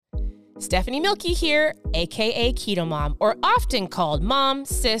Stephanie Mielke here, aka Keto Mom, or often called mom,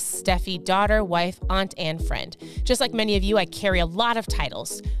 sis, Steffi, daughter, wife, aunt, and friend. Just like many of you, I carry a lot of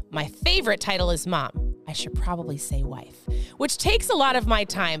titles. My favorite title is mom. I should probably say wife, which takes a lot of my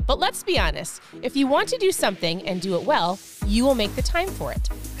time. But let's be honest, if you want to do something and do it well, you will make the time for it.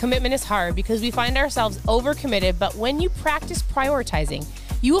 Commitment is hard because we find ourselves overcommitted, but when you practice prioritizing,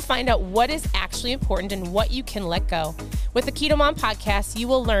 you will find out what is actually important and what you can let go. With the Keto Mom podcast, you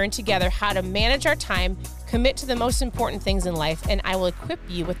will learn together how to manage our time, commit to the most important things in life, and I will equip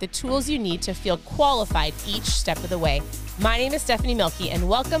you with the tools you need to feel qualified each step of the way. My name is Stephanie Mielke, and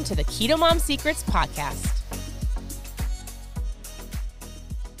welcome to the Keto Mom Secrets podcast.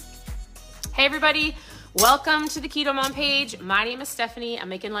 Hey everybody, welcome to the Keto Mom page. My name is Stephanie. I'm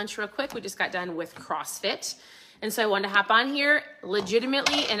making lunch real quick. We just got done with CrossFit. And so I wanted to hop on here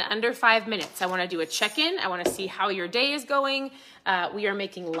legitimately in under 5 minutes. I want to do a check-in. I want to see how your day is going. We are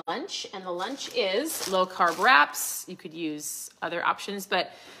making lunch, and the lunch is low-carb wraps. You could use other options,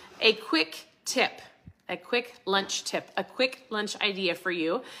 but a quick tip, a quick lunch tip, a quick lunch idea for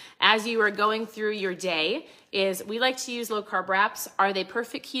you as you are going through your day is we like to use low-carb wraps. Are they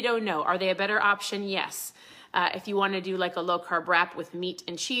perfect keto? No. Are they a better option? Yes. If you want to do like a low carb wrap with meat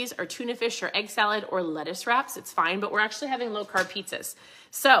and cheese or tuna fish or egg salad or lettuce wraps, it's fine, but we're actually having low carb pizzas.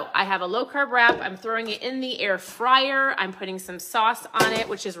 So I have a low carb wrap. I'm throwing it in the air fryer. I'm putting some sauce on it,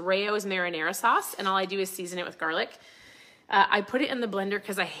 which is Rao's marinara sauce. And all I do is season it with garlic. I put it in the blender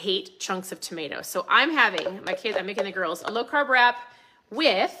because I hate chunks of tomato. So I'm having, I'm making the girls a low carb wrap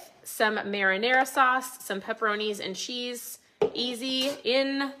with some marinara sauce, some pepperonis and cheese, easy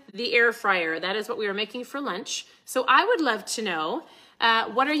in the air fryer. That is what we are making for lunch. So I would love to know,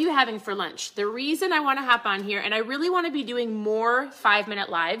 what are you having for lunch? The reason I want to hop on here, and I really want to be doing more 5-minute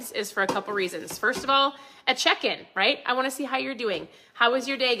lives, is for a couple reasons. First of all, a check-in, right? I want to see how you're doing. How is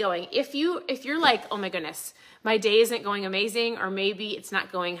your day going? If you're like, oh my goodness, my day isn't going amazing, or maybe it's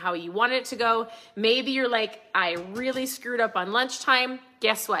not going how you wanted it to go. Maybe you're like, I really screwed up on lunchtime.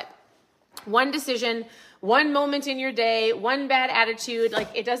 Guess what? One decision, one moment in your day, one bad attitude, like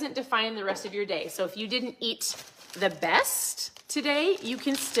it doesn't define the rest of your day. So if you didn't eat the best today, you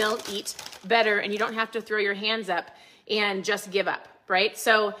can still eat better, and you don't have to throw your hands up and just give up, right?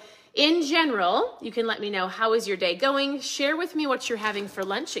 So in general, you can let me know, how is your day going? Share with me what you're having for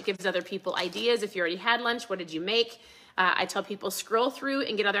lunch. It gives other people ideas. If you already had lunch, what did you make? I tell people scroll through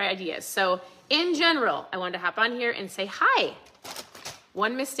and get other ideas. So in general, I wanted to hop on here and say hi.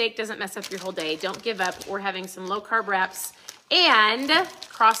 One mistake doesn't mess up your whole day. Don't give up. We're having some low carb wraps, and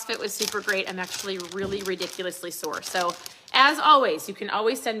CrossFit was super great. I'm actually really ridiculously sore. So as always, you can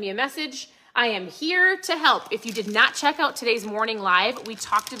always send me a message. I am here to help. If you did not check out today's morning live, we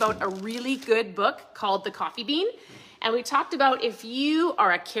talked about a really good book called The Coffee Bean. And we talked about if you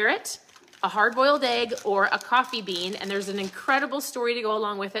are a carrot, a hard-boiled egg, or a coffee bean, and there's an incredible story to go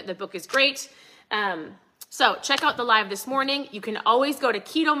along with it. The book is great. So check out the live this morning. You can always go to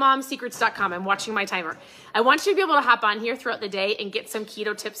ketomomsecrets.com. I'm watching my timer. I want you to be able to hop on here throughout the day and get some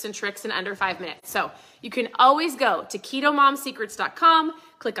keto tips and tricks in under 5 minutes. So you can always go to ketomomsecrets.com,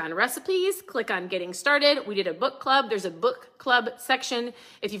 click on recipes, click on getting started. We did a book club. There's a book club section.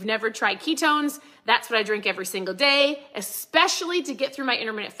 If you've never tried ketones, that's what I drink every single day, especially to get through my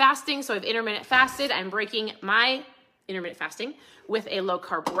intermittent fasting. So I've intermittent fasted. I'm breaking my intermittent fasting with a low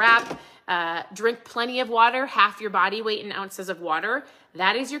carb wrap. Drink plenty of water, half your body weight in ounces of water.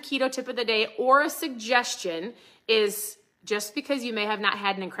 That is your keto tip of the day. Or a suggestion is, just because you may have not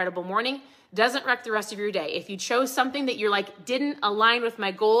had an incredible morning doesn't wreck the rest of your day. If you chose something that you're like, didn't align with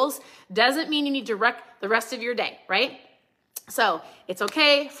my goals, doesn't mean you need to wreck the rest of your day, right? So it's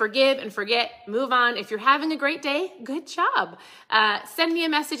okay, forgive and forget, move on. If you're having a great day, good job. Send me a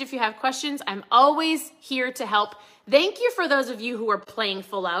message if you have questions. I'm always here to help. Thank you for those of you who are playing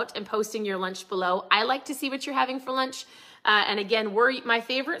full out and posting your lunch below. I like to see what you're having for lunch. And again, my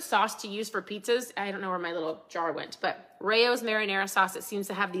favorite sauce to use for pizzas, I don't know where my little jar went, but Rao's marinara sauce, it seems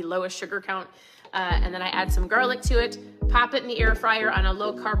to have the lowest sugar count. And then I add some garlic to it, pop it in the air fryer on a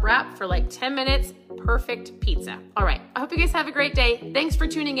low carb wrap for like 10 minutes, perfect pizza. All right, I hope you guys have a great day. Thanks for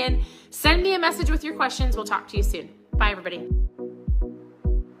tuning in. Send me a message with your questions. We'll talk to you soon. Bye everybody.